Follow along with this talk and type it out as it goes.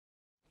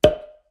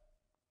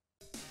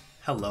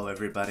Hello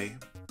everybody,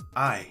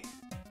 I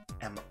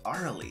am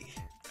Arly,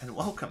 and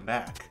welcome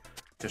back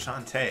to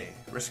Shantae,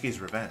 Risky's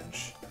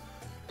Revenge.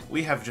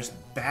 We have just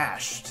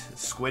bashed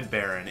Squid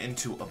Baron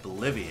into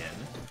oblivion,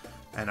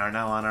 and are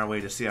now on our way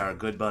to see our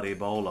good buddy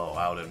Bolo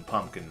out in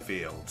Pumpkin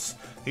Fields.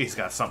 He's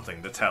got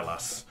something to tell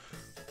us.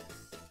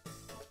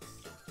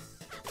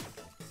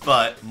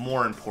 But,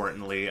 more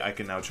importantly, I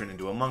can now turn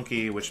into a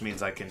monkey, which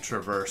means I can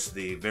traverse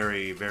the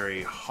very,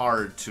 very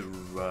hard to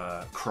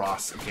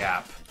cross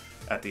gap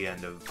at the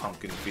end of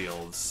Pumpkin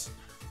Fields.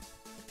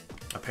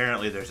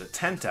 Apparently there's a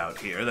tent out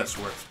here that's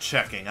worth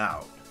checking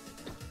out.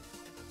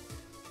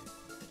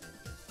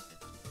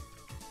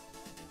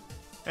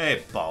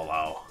 Hey,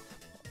 Bolo.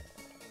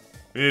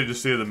 We need to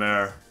see the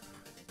mayor.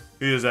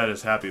 He is at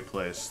his happy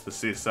place, the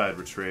seaside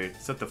retreat.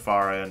 It's at the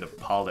far end of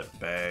Pollitt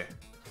Bay.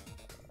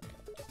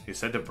 He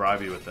said to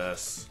bribe you with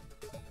this.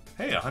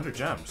 Hey, 100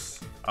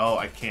 gems. Oh,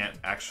 I can't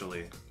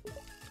actually.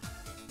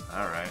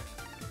 Alright.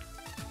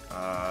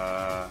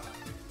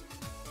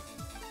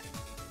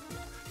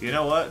 You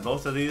know what?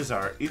 Both of these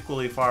are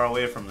equally far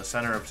away from the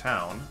center of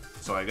town,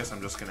 so I guess I'm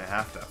just gonna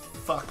have to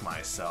fuck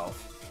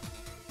myself.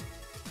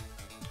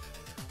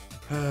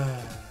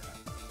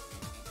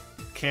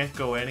 Can't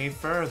go any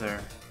further.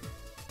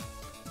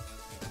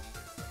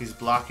 He's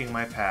blocking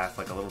my path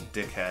like a little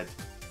dickhead.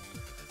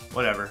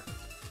 Whatever.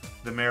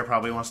 The mayor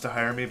probably wants to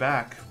hire me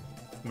back.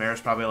 The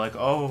mayor's probably like,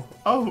 oh,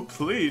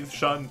 please,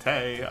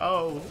 Shantae.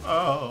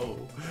 Oh,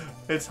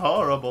 it's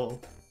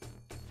horrible.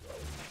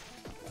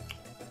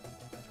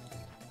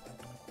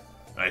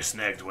 I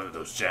snagged one of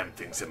those jam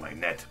things in my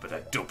net, but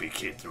that dopey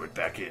kid threw it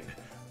back in.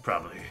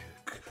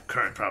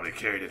 Current probably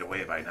carried it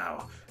away by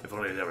now. If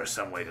only there was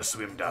some way to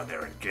swim down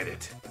there and get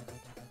it.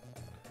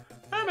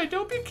 I'm a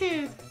dopey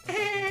kid.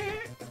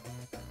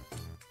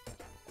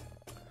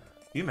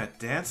 You met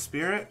Dance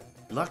Spirit?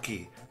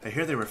 Lucky. I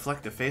hear they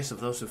reflect the face of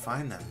those who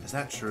find them. Is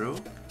that true?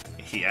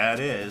 Yeah, it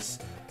is.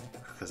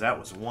 Because that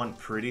was one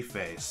pretty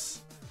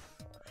face.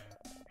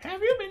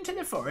 Have you been to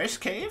the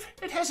forest cave?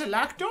 It has a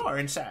locked door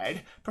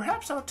inside.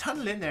 Perhaps I'll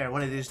tunnel in there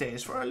one of these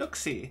days for a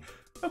look-see.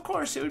 Of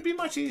course, it would be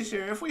much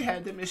easier if we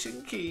had the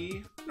missing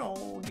key.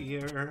 No,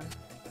 dear.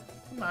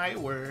 My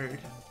word.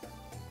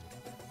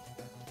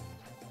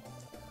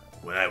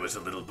 When I was a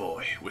little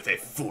boy with a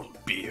full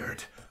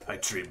beard, I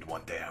dreamed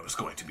one day I was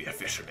going to be a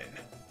fisherman.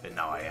 And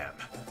now I am.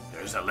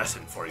 There's a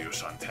lesson for you,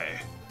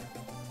 Shantae.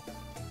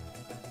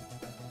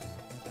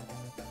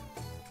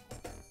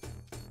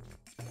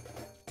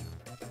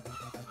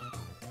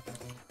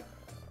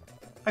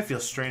 I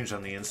feel strange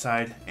on the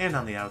inside and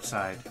on the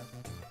outside.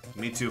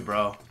 Me too,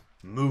 bro.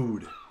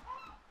 Mood.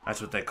 That's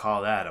what they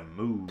call that, a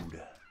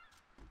mood.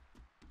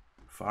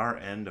 Far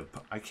end of...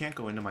 I can't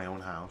go into my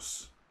own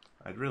house.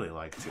 I'd really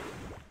like to.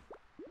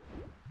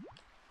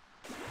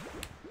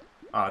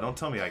 Ah, don't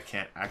tell me I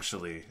can't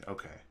actually...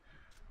 Okay.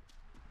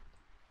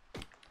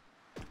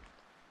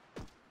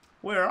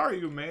 Where are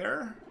you,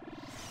 Mayor?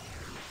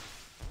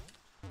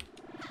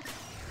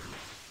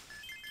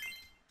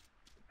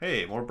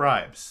 Hey, more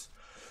bribes.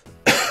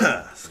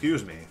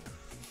 Excuse me.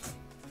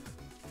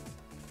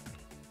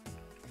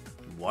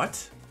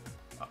 What?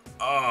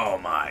 Oh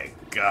my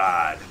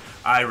god.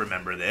 I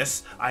remember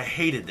this. I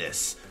hated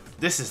this.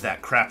 This is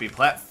that crappy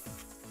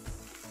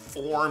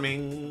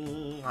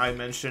platforming I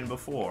mentioned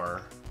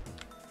before.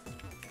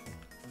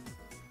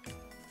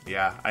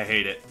 Yeah, I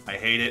hate it. I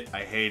hate it.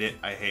 I hate it.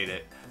 I hate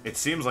it. It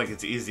seems like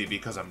it's easy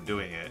because I'm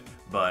doing it,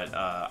 but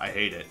I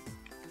hate it.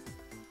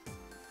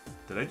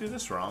 Did I do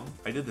this wrong?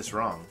 I did this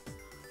wrong.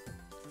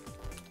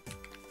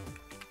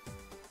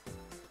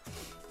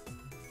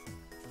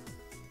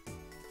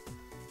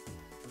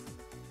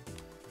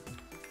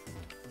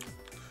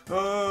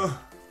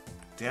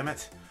 Damn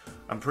it.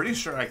 I'm pretty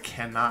sure I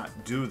cannot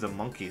do the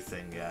monkey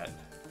thing yet.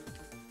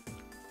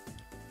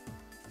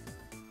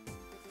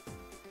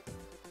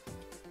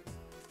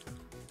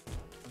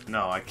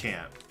 No, I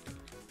can't.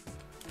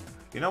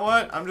 You know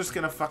what? I'm just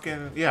gonna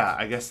fucking... Yeah,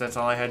 I guess that's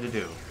all I had to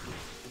do.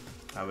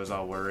 I was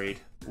all worried.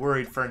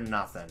 Worried for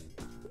nothing.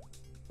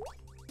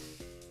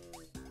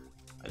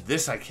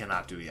 This I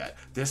cannot do yet.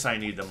 This I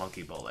need the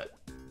monkey bullet.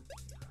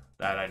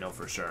 That I know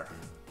for sure.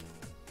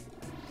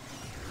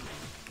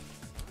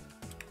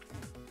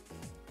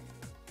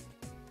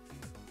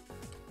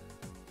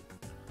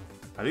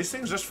 Are these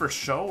things just for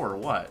show or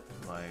what?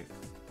 Like...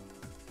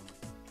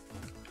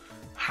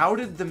 How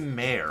did the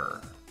mayor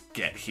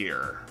get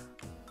here?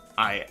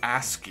 I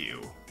ask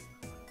you.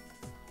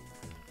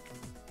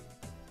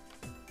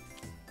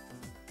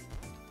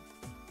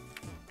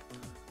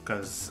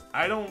 Because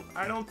I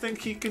don't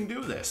think he can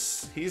do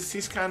this.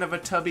 He's kind of a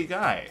tubby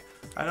guy.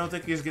 I don't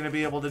think he's gonna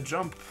be able to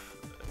jump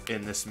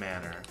in this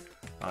manner.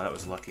 Oh, that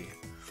was lucky.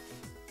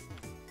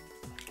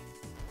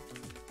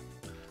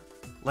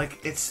 Like,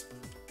 it's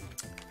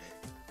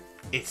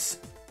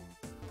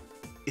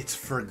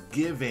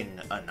forgiving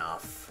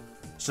enough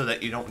so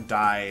that you don't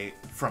die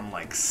from,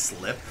 like,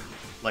 slip,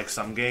 like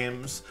some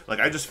games. Like,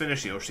 I just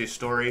finished Yoshi's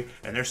Story,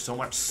 and there's so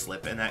much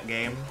slip in that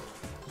game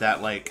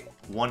that, like,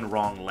 one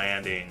wrong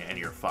landing and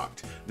you're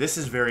fucked. This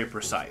is very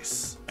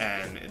precise,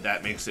 and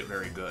that makes it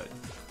very good.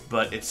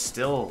 But it's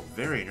still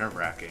very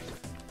nerve-wracking.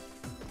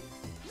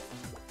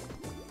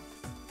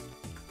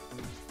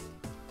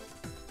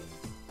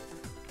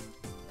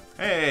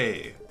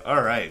 Hey!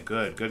 Alright,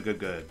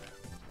 good.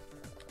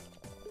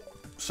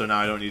 So now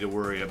I don't need to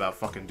worry about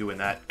fucking doing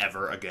that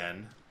ever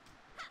again.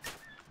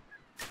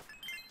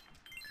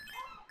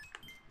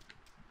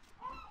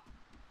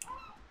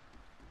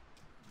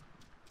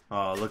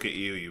 Oh, look at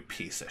you, you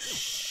piece of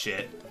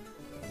shit.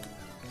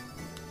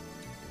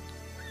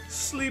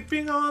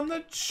 Sleeping on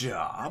the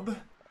job?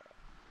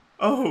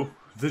 Oh,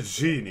 the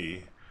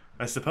genie.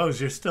 I suppose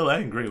you're still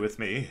angry with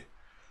me.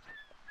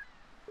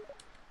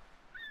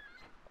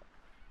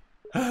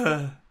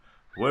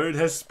 Word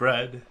has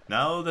spread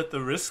now that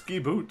the Risky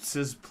Boots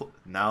is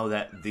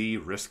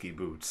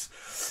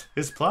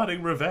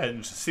plotting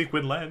revenge.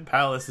 Sequin Land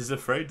Palace is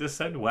afraid to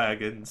send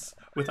wagons.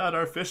 Without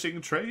our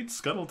fishing trade,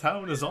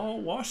 Scuttletown is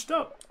all washed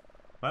up.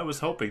 I was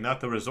hoping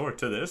not to resort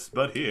to this,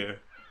 but here.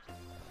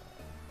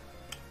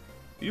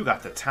 You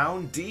got the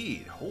town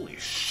deed. Holy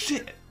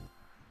shit.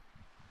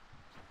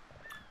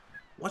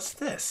 What's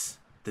this?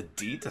 The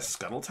deed to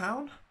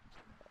Scuttletown?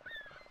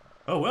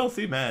 A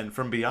wealthy man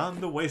from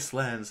beyond the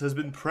wastelands has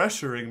been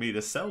pressuring me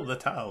to sell the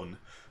town.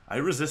 I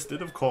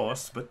resisted, of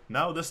course, but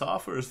now this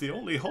offer is the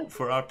only hope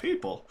for our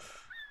people.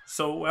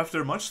 So,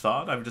 after much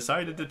thought, I've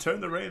decided to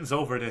turn the reins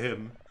over to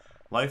him.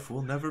 Life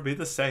will never be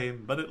the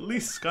same, but at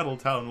least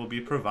Scuttletown will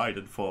be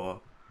provided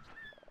for.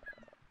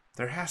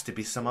 There has to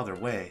be some other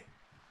way.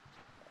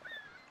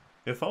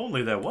 If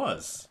only there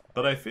was.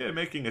 But I fear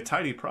making a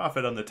tidy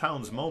profit on the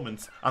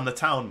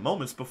town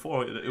moments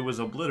before it was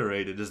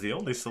obliterated is the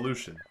only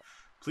solution.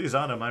 Please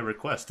honor my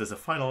request as a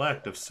final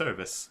act of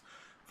service.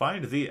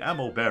 Find the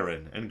Ammo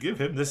Baron and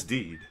give him this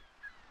deed.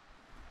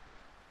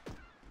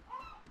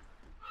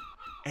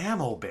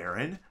 Ammo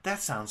Baron?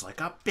 That sounds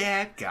like a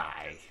bad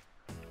guy.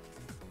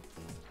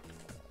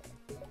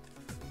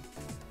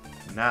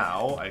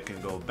 Now I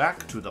can go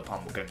back to the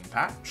pumpkin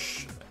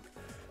patch.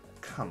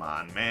 Come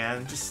on,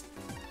 man. Just...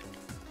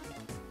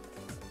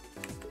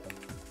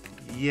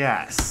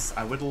 Yes,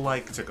 I would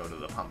like to go to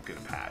the pumpkin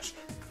patch.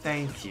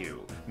 Thank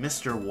you,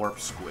 Mr. Warp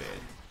Squid.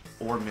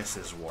 Or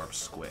Mrs. Warp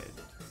Squid.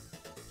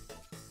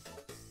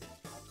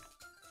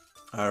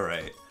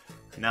 Alright.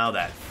 Now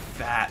that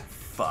fat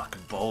fuck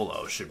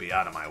Bolo should be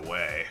out of my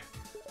way.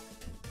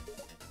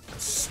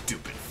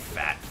 Stupid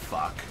fat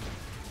fuck.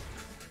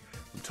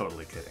 I'm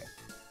totally kidding.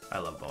 I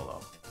love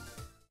Bolo.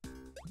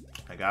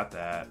 I got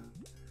that.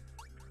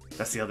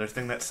 That's the other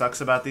thing that sucks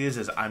about these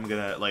is I'm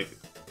gonna, like,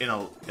 in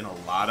a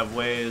lot of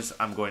ways,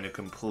 I'm going to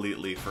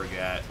completely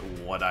forget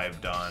what I've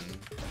done.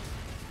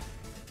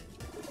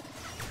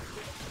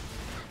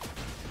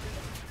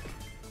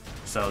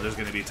 So there's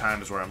going to be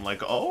times where I'm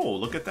like, oh,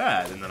 look at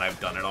that, and then I've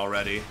done it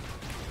already.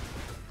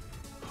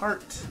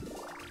 Heart.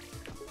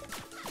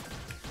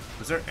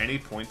 Was there any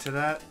point to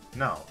that?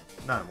 No,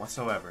 none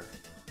whatsoever.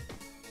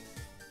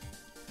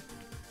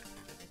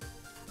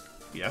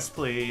 Yes,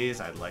 please,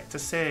 I'd like to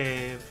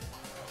save.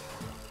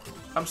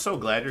 I'm so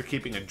glad you're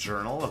keeping a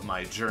journal of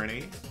my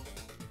journey.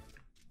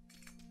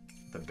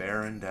 The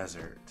barren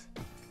desert.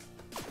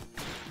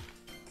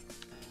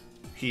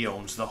 He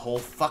owns the whole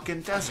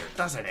fucking desert,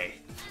 doesn't he?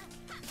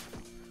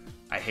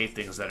 I hate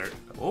things that are...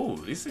 Oh,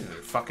 these things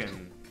are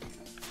fucking...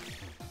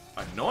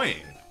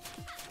 annoying.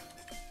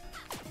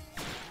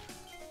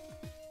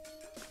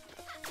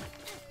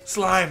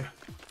 Slime!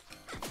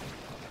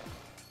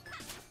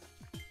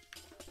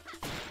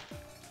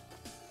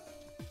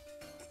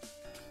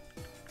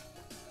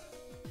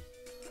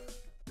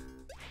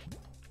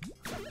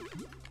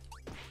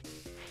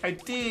 I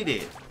did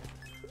it!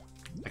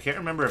 I can't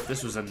remember if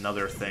this was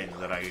another thing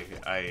that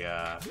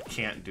I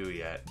can't do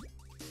yet.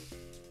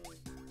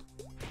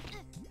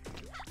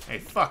 Hey,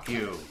 fuck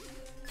you.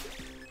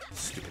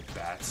 Stupid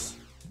bats.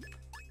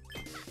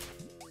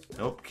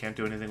 Nope, can't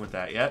do anything with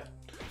that yet.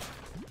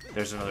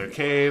 There's another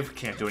cave,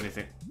 can't do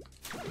anything.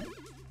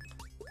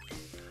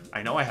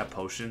 I know I have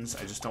potions,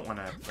 I just don't want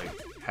to, like,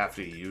 have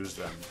to use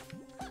them.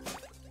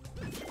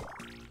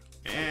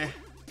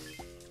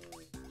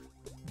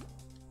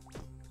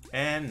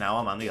 And now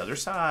I'm on the other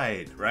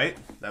side, right?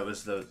 That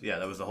was the, yeah,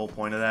 that was the whole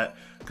point of that,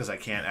 because I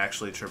can't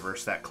actually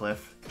traverse that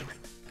cliff.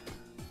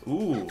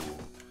 Ooh.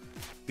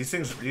 These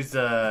things,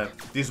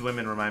 these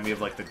women remind me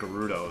of, like, the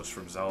Gerudos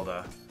from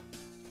Zelda.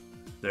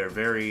 They're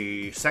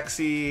very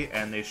sexy,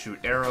 and they shoot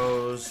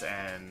arrows,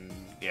 and,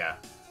 yeah,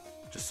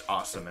 just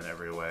awesome in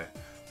every way.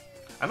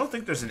 I don't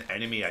think there's an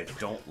enemy I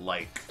don't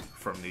like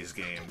from these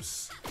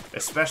games.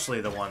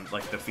 Especially the one,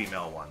 like, the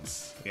female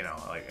ones. You know,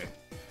 like, I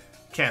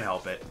can't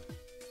help it.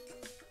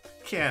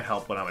 Can't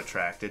help what I'm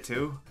attracted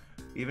to,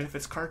 even if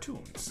it's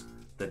cartoons.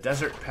 The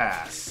Desert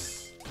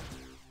Pass.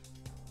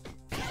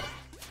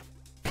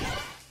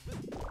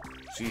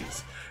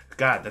 Jeez.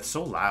 God, that's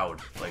so loud.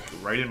 Like,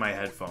 right in my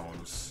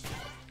headphones.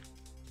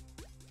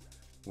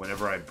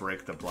 Whenever I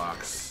break the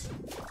blocks.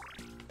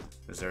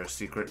 Is there a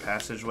secret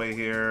passageway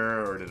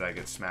here, or did I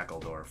get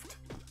smackledorfed?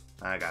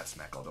 I got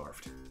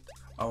smackledorfed.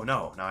 Oh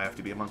no, now I have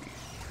to be a monkey.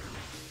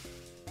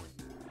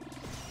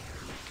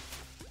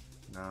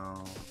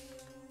 No.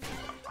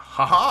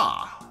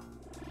 Haha!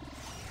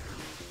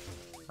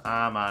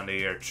 I'm onto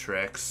your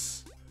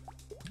tricks.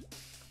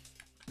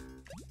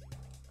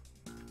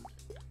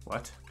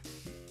 What?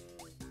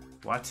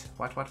 What?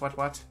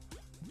 What?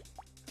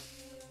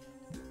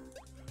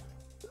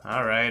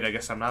 Alright, I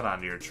guess I'm not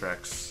onto your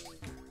tricks.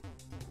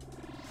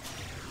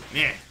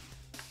 Yeah.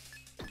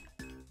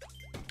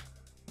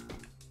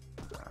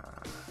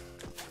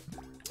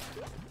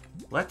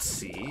 Let's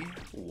see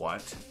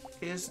what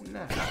is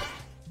next.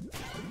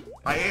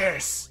 My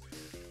ears!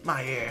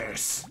 My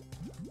ears!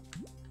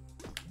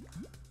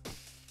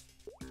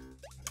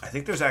 I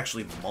think there's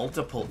actually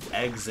multiple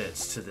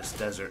exits to this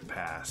desert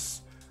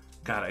pass.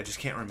 God, I just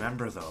can't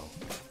remember though.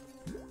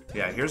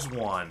 Yeah, here's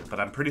one, but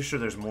I'm pretty sure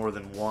there's more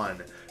than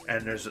one,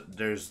 and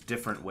there's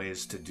different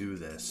ways to do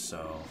this,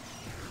 so...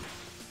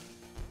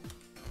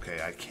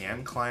 Okay, I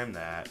can climb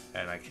that,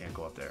 and I can't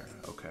go up there.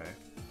 Okay.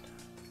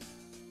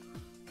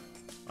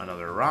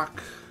 Another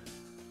rock.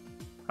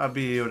 A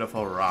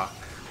beautiful rock.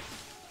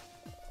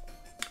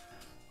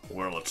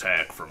 We'll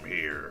attack from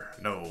here.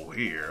 No,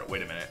 here.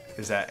 Wait a minute.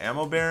 Is that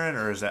Ammo Baron,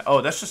 or is that...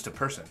 Oh, that's just a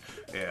person.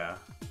 Yeah.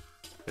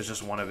 It's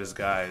just one of his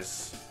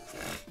guys.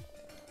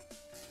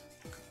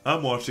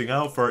 I'm watching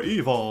out for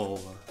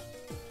evil.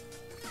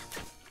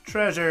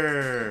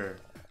 Treasure.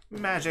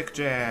 Magic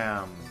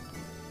Jam.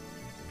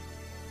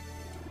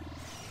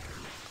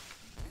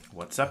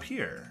 What's up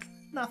here?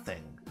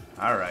 Nothing.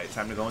 Alright,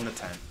 time to go in the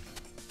tent.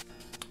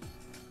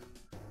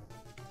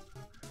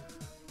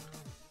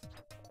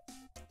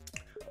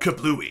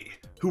 Kablooey,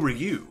 who are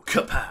you?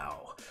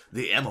 Kapow!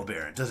 The Ammo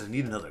Baron doesn't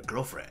need another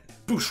girlfriend.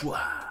 Boosh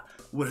Wa!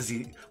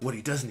 What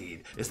he does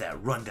need is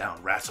that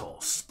rundown rasshole,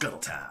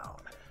 Scuttletown.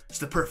 It's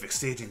the perfect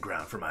staging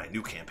ground for my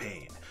new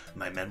campaign.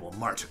 My men will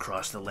march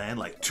across the land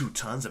like 2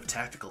 tons of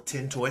tactical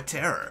tin toy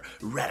terror.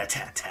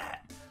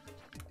 Rat-a-tat-tat.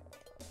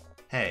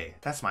 Hey,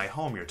 that's my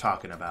home you're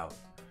talking about.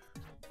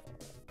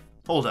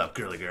 Hold up,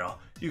 girly girl.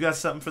 You got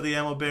something for the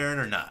Ammo Baron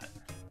or not?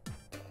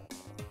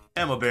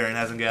 Ammo Baron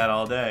hasn't got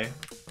all day.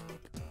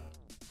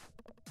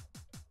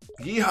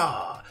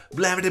 Yeehaw!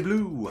 Blamity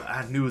blue!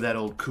 I knew that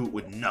old coot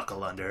would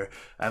knuckle under.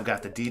 I've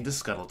got the deed to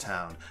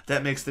Scuttletown.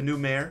 That makes the new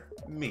mayor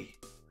me,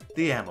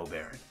 the Ammo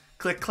Baron.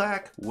 Click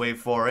clack, wait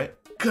for it.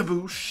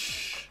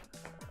 Kaboosh!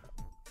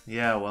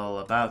 Yeah, well,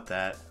 about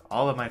that.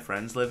 All of my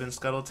friends live in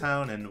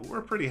Scuttletown, and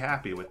we're pretty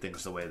happy with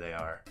things the way they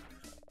are.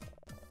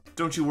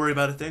 Don't you worry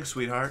about a thing,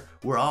 sweetheart.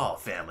 We're all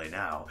family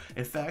now.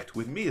 In fact,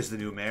 with me as the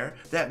new mayor,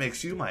 that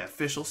makes you my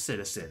official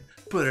citizen.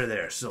 Put her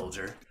there,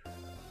 soldier.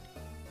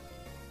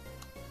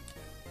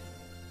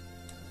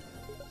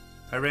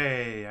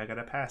 Hooray, I got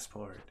a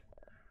passport.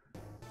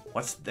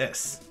 What's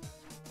this?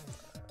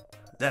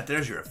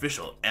 There's your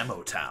official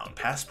Ammo Town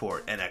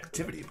passport and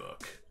activity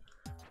book.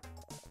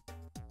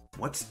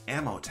 What's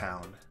Ammo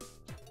Town?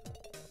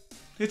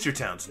 It's your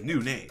town's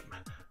new name.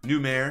 New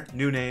mayor,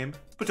 new name,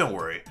 but don't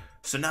worry.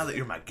 So now that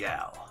you're my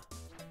gal,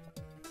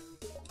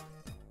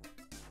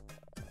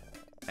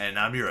 and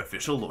I'm your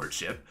official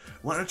lordship,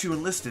 why don't you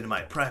enlist into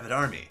my private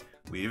army?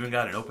 We even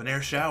got an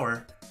open-air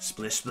shower.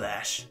 Splish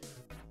splash.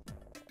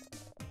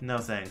 No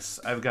thanks.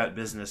 I've got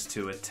business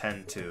to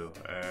attend to.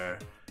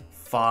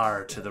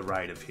 Far to the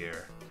right of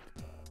here.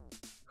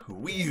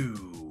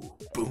 Whew!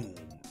 Boom!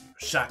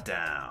 Shot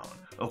down.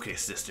 Okay,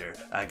 sister,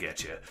 I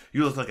get you.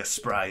 You look like a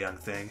spry young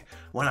thing.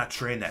 Why not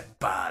train that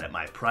bot at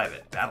my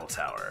private battle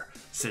tower?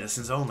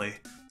 Citizens only,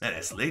 and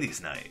it's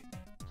ladies' night.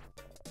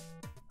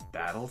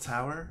 Battle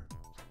tower?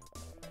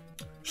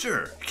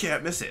 Sure, you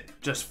can't miss it.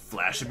 Just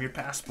flash him your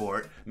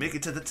passport, make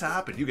it to the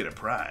top, and you get a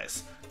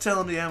prize.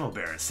 Tell him the Ammo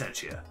Baron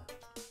sent you.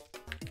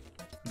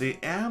 The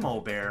Ammo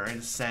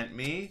Baron sent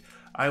me?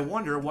 I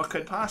wonder what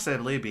could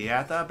possibly be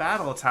at the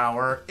battle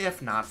tower,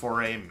 if not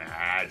for a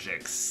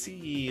magic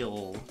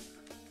seal.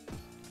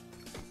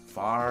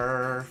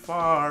 Far,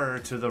 far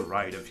to the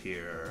right of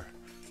here.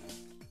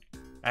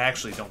 I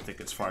actually don't think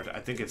it's far. I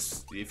think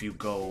it's if you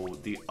go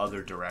the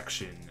other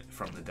direction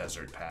from the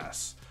desert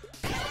pass.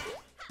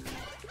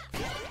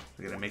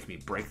 They're gonna make me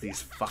break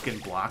these fucking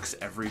blocks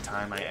every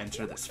time I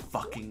enter this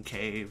fucking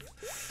cave.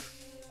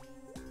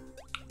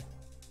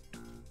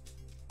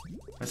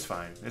 It's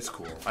fine. It's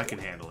cool. I can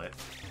handle it.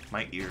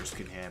 My ears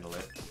can handle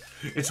it.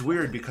 It's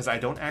weird because I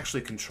don't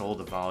actually control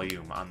the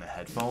volume on the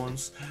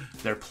headphones.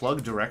 They're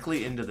plugged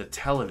directly into the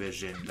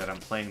television that I'm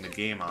playing the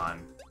game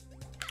on.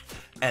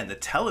 And the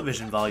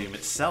television volume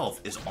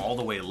itself is all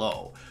the way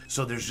low.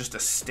 So there's just a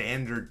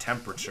standard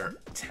temperature.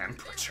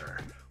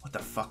 What the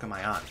fuck am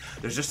I on?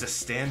 There's just a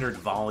standard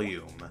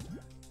volume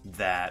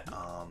that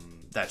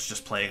that's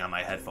just playing on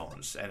my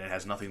headphones. And it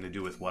has nothing to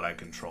do with what I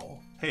control.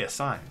 Hey, a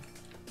sign.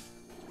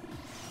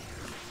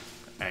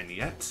 And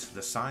yet,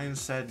 the sign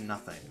said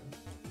nothing.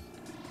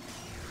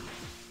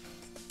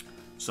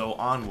 So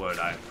onward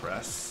I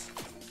press.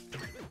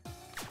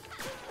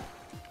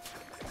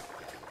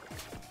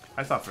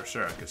 I thought for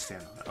sure I could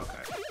stand on it.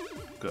 Okay,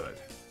 good.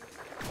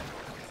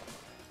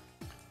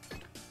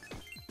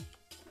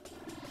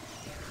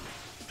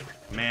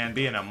 Man,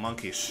 being a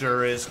monkey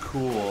sure is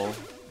cool.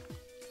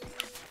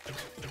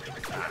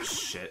 Ah,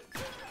 shit.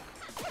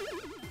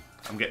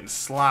 I'm getting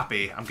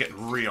sloppy. I'm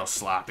getting real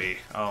sloppy.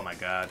 Oh my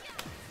god.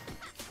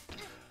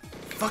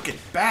 Fucking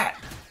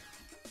bat!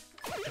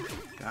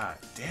 God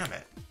damn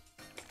it.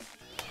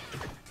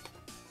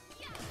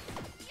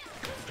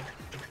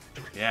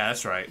 Yeah,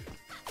 that's right.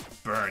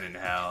 Burn in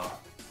hell.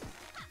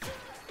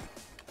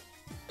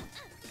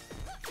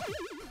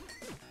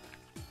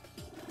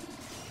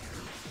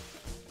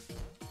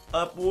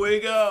 Up we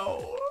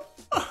go!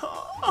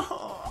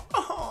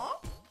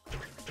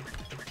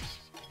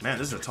 Man,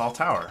 this is a tall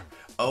tower.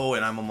 Oh,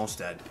 and I'm almost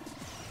dead.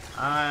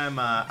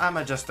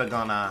 I'm just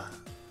gonna...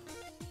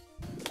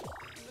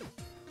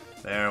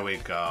 There we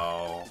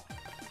go.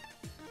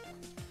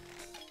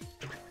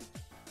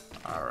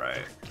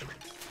 Alright.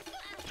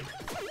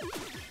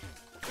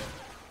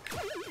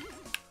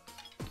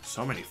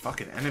 So many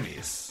fucking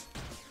enemies.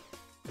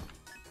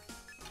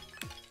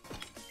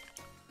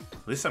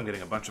 At least I'm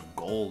getting a bunch of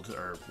gold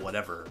or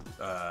whatever,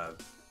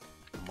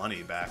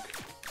 money back.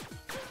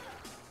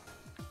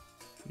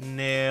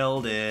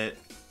 Nailed it.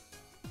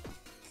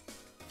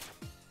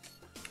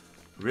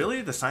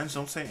 Really? The signs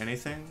don't say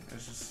anything?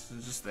 It's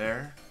just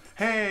there?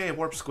 Hey,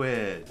 warp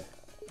squid!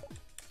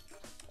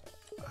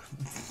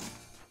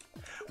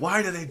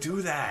 Why do they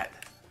do that?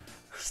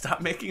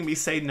 Stop making me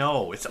say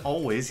no. It's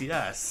always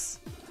yes.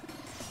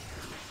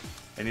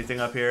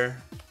 Anything up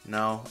here?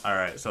 No?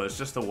 Alright, so it's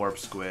just the warp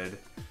squid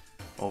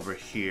over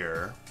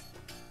here.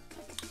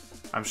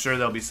 I'm sure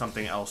there'll be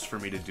something else for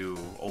me to do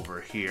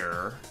over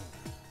here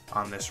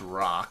on this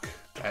rock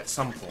at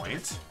some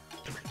point.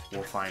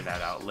 We'll find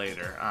that out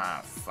later.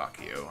 Ah, fuck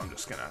you. I'm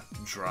just gonna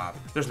drop.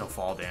 There's no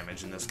fall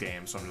damage in this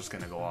game, so I'm just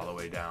gonna go all the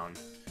way down.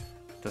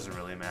 Doesn't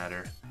really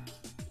matter.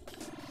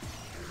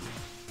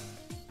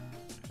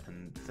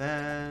 And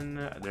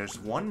then there's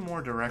one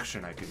more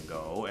direction I can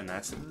go, and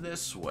that's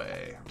this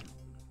way.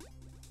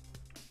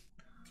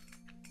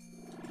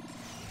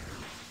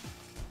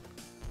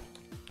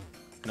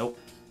 Nope.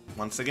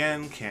 Once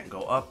again, can't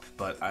go up,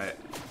 but I...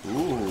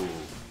 Ooh.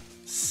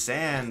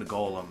 Sand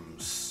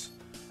golems.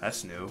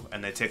 That's new.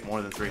 And they take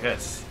more than 3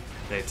 hits.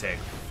 They take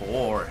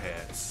 4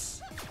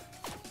 hits.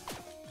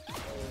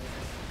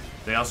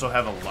 They also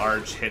have a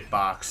large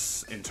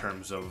hitbox in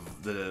terms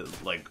of the,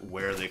 like,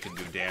 where they can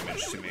do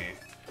damage to me.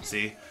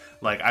 See?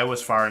 Like, I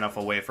was far enough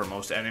away from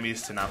most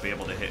enemies to not be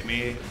able to hit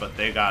me, but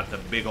they got the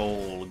big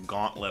old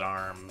gauntlet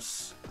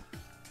arms.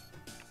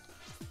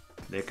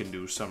 They can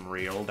do some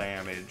real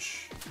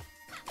damage.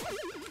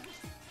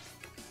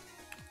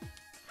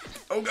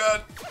 Oh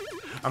god!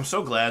 I'm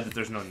so glad that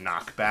there's no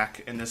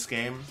knockback in this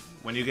game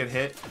when you get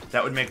hit.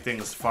 That would make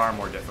things far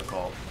more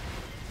difficult.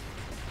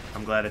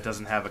 I'm glad it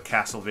doesn't have a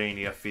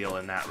Castlevania feel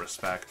in that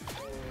respect.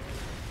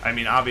 I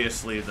mean,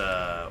 obviously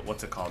the...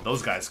 what's it called?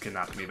 Those guys can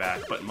knock me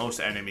back, but most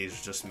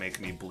enemies just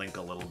make me blink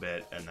a little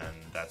bit, and then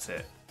that's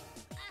it.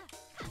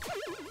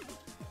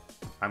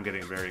 I'm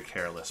getting very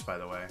careless, by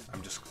the way.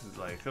 I'm just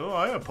like, oh,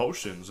 I have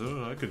potions.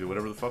 I could do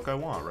whatever the fuck I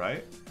want,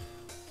 right?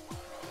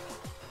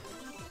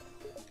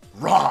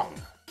 Wrong!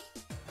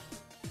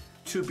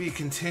 To be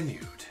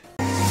continued.